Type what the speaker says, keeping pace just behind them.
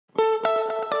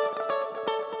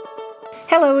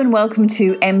Hello and welcome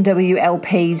to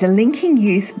MWLP's Linking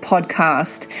Youth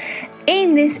podcast.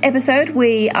 In this episode,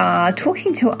 we are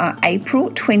talking to our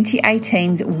April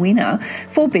 2018's winner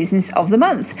for Business of the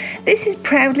Month. This is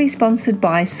proudly sponsored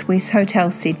by Swiss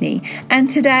Hotel Sydney, and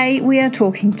today we are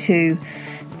talking to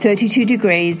 32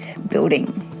 Degrees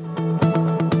Building.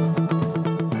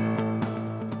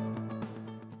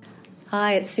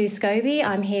 Hi, it's Sue Scobie.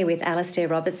 I'm here with Alastair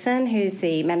Robertson, who's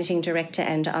the Managing Director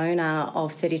and owner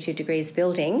of 32 Degrees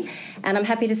Building. And I'm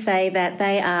happy to say that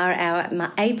they are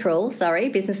our April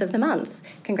Business of the Month.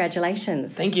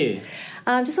 Congratulations. Thank you.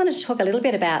 Just wanted to talk a little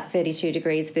bit about 32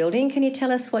 Degrees Building. Can you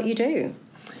tell us what you do?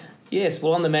 Yes,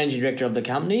 well, I'm the Managing Director of the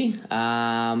company.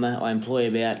 I employ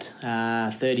about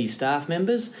 30 staff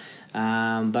members,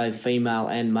 both female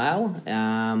and male,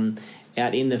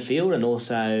 out in the field and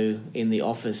also in the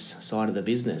office side of the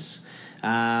business.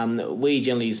 We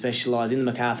generally specialise in the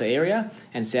Macarthur area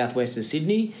and southwest of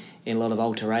Sydney in a lot of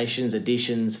alterations,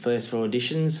 additions, first floor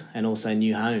additions and also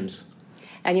new homes.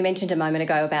 And you mentioned a moment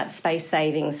ago about space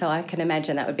saving, so I can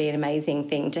imagine that would be an amazing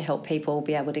thing to help people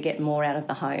be able to get more out of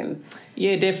the home.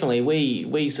 Yeah, definitely.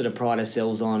 We sort of pride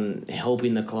ourselves on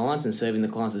helping the clients and serving the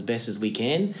clients as best as we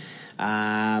can.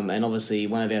 And obviously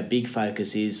one of our big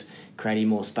focus is creating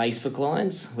more space for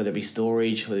clients, whether it be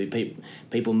storage, whether it be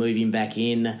people moving back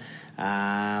in,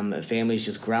 families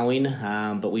just growing.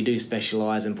 But we do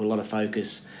specialise and put a lot of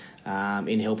focus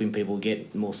in helping people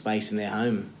get more space in their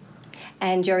home.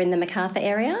 And you're in the Macarthur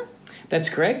area? That's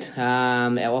correct.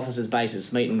 Our office is based at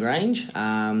Smeaton Grange.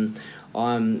 I'm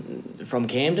from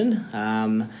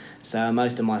Camden, so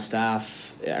most of my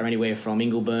staff are anywhere from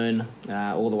Ingleburn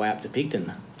all the way up to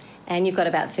Picton. And you've got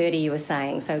about 30, you were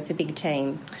saying, so it's a big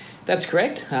team. That's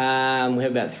correct. We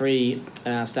have about 3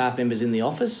 staff members in the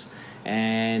office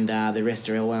and the rest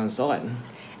are all on site.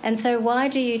 And so why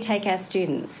do you take our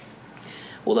students?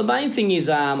 Well, the main thing is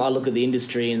I look at the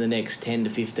industry in the next 10 to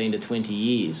 15 to 20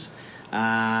 years.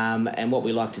 And what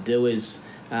we like to do is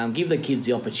give the kids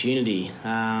the opportunity.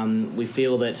 We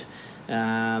feel that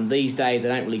these days they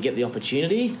don't really get the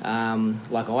opportunity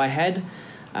like I had.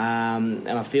 And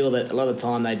I feel that a lot of the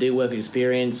time they do work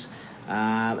experience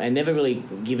and never really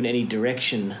given any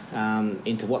direction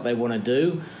into what they want to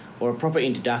do or a proper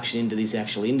introduction into this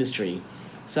actual industry.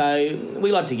 So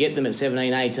we like to get them at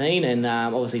 17, 18 and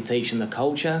obviously teach them the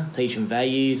culture, teach them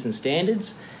values and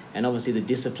standards, and obviously the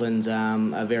disciplines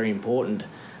are very important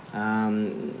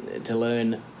to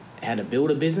learn how to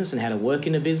build a business and how to work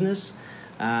in a business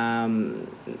and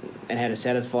how to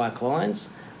satisfy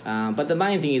clients. But the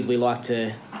main thing is we like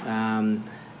to kind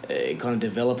of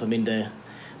develop them into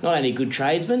not only good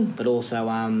tradesmen but also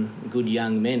good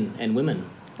young men and women.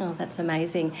 Oh, that's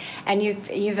amazing. And you've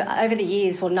over the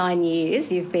years, 9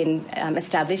 years, you've been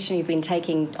established and you've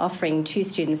been offering 2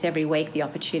 students every week the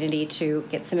opportunity to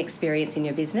get some experience in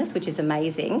your business, which is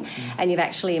amazing. And you've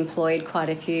actually employed quite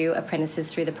a few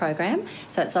apprentices through the program,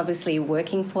 so it's obviously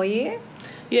working for you.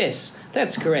 Yes,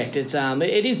 that's correct. It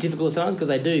is difficult sometimes because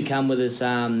they do come with us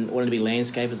wanting to be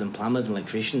landscapers and plumbers and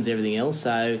electricians, everything else.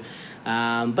 So,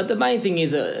 but the main thing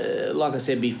is, like I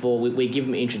said before, we give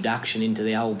them an introduction into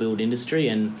the whole build industry,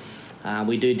 and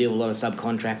we do deal with a lot of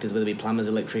subcontractors, whether it be plumbers,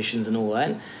 electricians, and all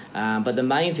that. But the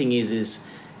main thing is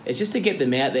it's just to get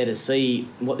them out there to see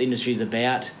what the industry is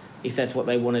about, if that's what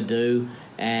they want to do,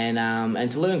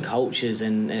 and to learn cultures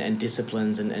and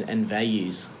disciplines and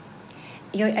values.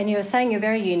 You're saying you're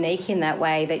very unique in that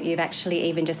way, that you've actually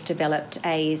even just developed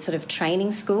a sort of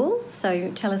training school.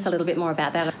 So tell us a little bit more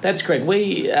about that. That's correct.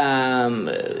 We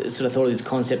sort of thought of this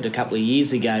concept a couple of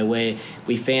years ago where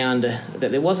we found that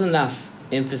there wasn't enough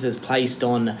emphasis placed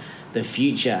on the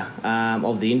future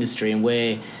of the industry and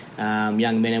where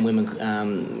young men and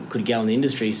women could go in the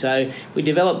industry. So we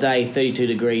developed a 32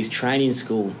 Degrees training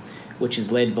school, which is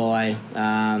led by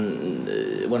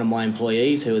one of my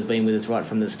employees who has been with us right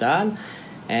from the start.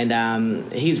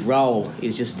 And his role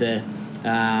is just to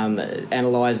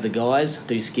analyse the guys,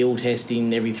 do skill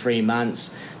testing every 3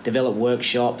 months, develop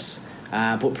workshops,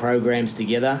 put programs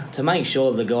together to make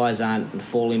sure the guys aren't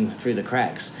falling through the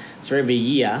cracks. So every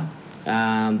year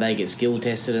they get skill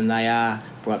tested and they are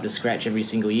brought up to scratch every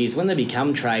single year. So when they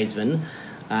become tradesmen,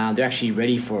 they're actually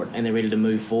ready for it and they're ready to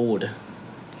move forward.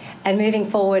 And moving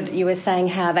forward, you were saying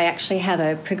how they actually have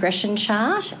a progression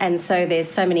chart, and so there's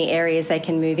so many areas they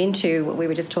can move into. We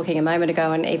were just talking a moment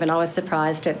ago, and even I was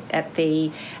surprised at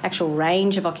the actual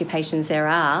range of occupations there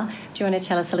are. Do you want to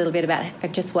tell us a little bit about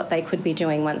just what they could be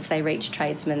doing once they reach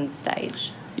tradesman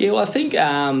stage? Yeah, well, I think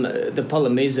the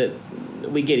problem is that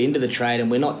we get into the trade and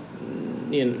we're not,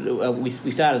 we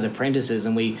start as apprentices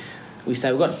and we say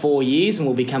we've got 4 years and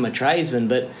we'll become a tradesman,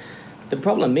 but the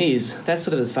problem is that's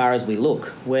sort of as far as we look,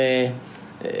 where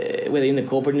whether in the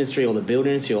corporate industry or the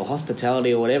building industry or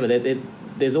hospitality or whatever,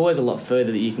 there's always a lot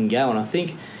further that you can go. And I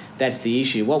think that's the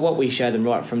issue. What we show them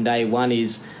right from day one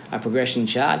is a progression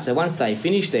chart. So once they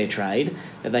finish their trade,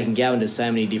 that they can go into so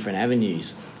many different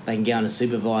avenues. They can go into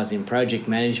supervising, project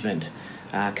management,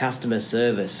 customer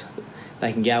service.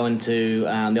 They can go into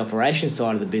the operations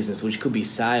side of the business, which could be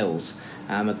sales.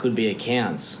 It could be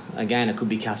accounts. Again, it could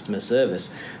be customer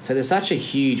service. So there's such a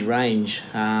huge range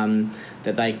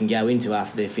that they can go into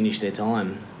after they've finished their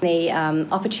time. The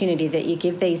opportunity that you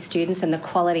give these students and the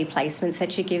quality placements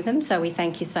that you give them, so we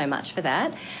thank you so much for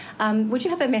that. Would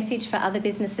you have a message for other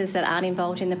businesses that aren't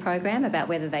involved in the program about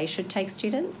whether they should take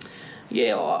students?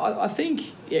 Yeah, I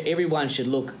think everyone should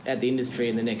look at the industry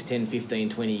in the next 10, 15,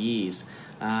 20 years.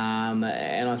 And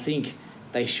I think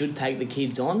they should take the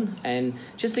kids on, and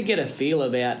just to get a feel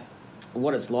about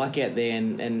what it's like out there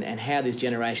and how this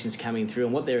generation's coming through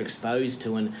and what they're exposed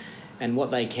to and what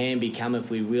they can become if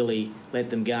we really let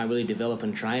them go and really develop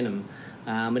and train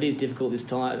them. It is difficult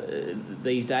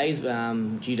these days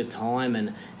due to time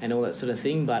and all that sort of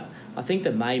thing, but I think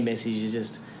the main message is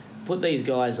just put these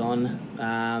guys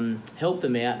on, help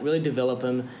them out, really develop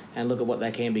them, and look at what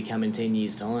they can become in 10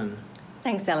 years' time.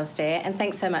 Thanks, Alistair, and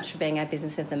thanks so much for being our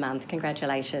Business of the Month.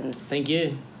 Congratulations. Thank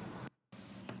you.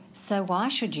 So why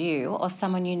should you or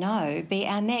someone you know be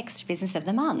our next Business of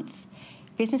the Month?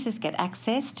 Businesses get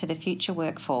access to the future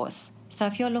workforce. So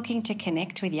if you're looking to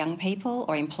connect with young people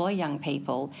or employ young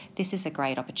people, this is a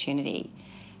great opportunity.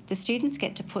 The students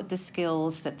get to put the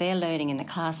skills that they're learning in the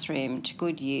classroom to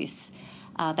good use.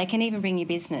 They can even bring you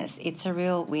business. It's a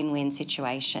real win-win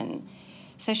situation.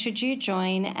 So should you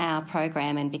join our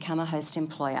program and become a host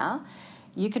employer,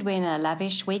 you could win a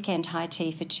lavish weekend high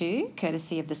tea for two,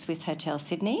 courtesy of the Swiss Hotel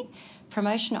Sydney,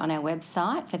 promotion on our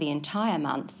website for the entire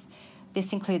month.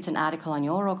 This includes an article on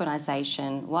your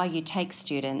organisation, why you take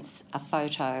students, a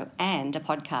photo and a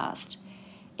podcast.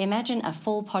 Imagine a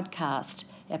full podcast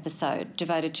episode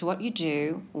devoted to what you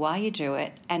do, why you do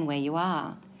it and where you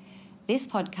are. This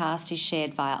podcast is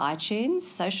shared via iTunes,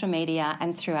 social media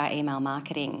and through our email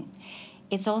marketing.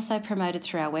 It's also promoted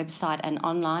through our website and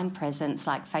online presence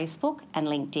like Facebook and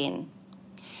LinkedIn.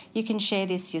 You can share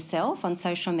this yourself on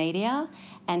social media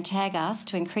and tag us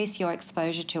to increase your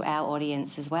exposure to our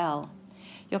audience as well.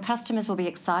 Your customers will be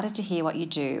excited to hear what you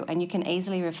do, and you can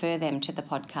easily refer them to the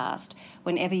podcast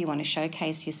whenever you want to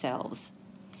showcase yourselves.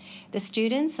 The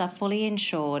students are fully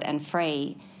insured and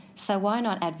free, so why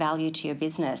not add value to your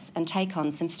business and take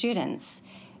on some students?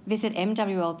 Visit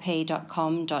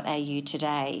mwlp.com.au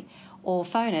today or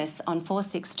phone us on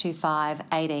 4625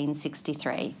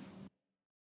 1863.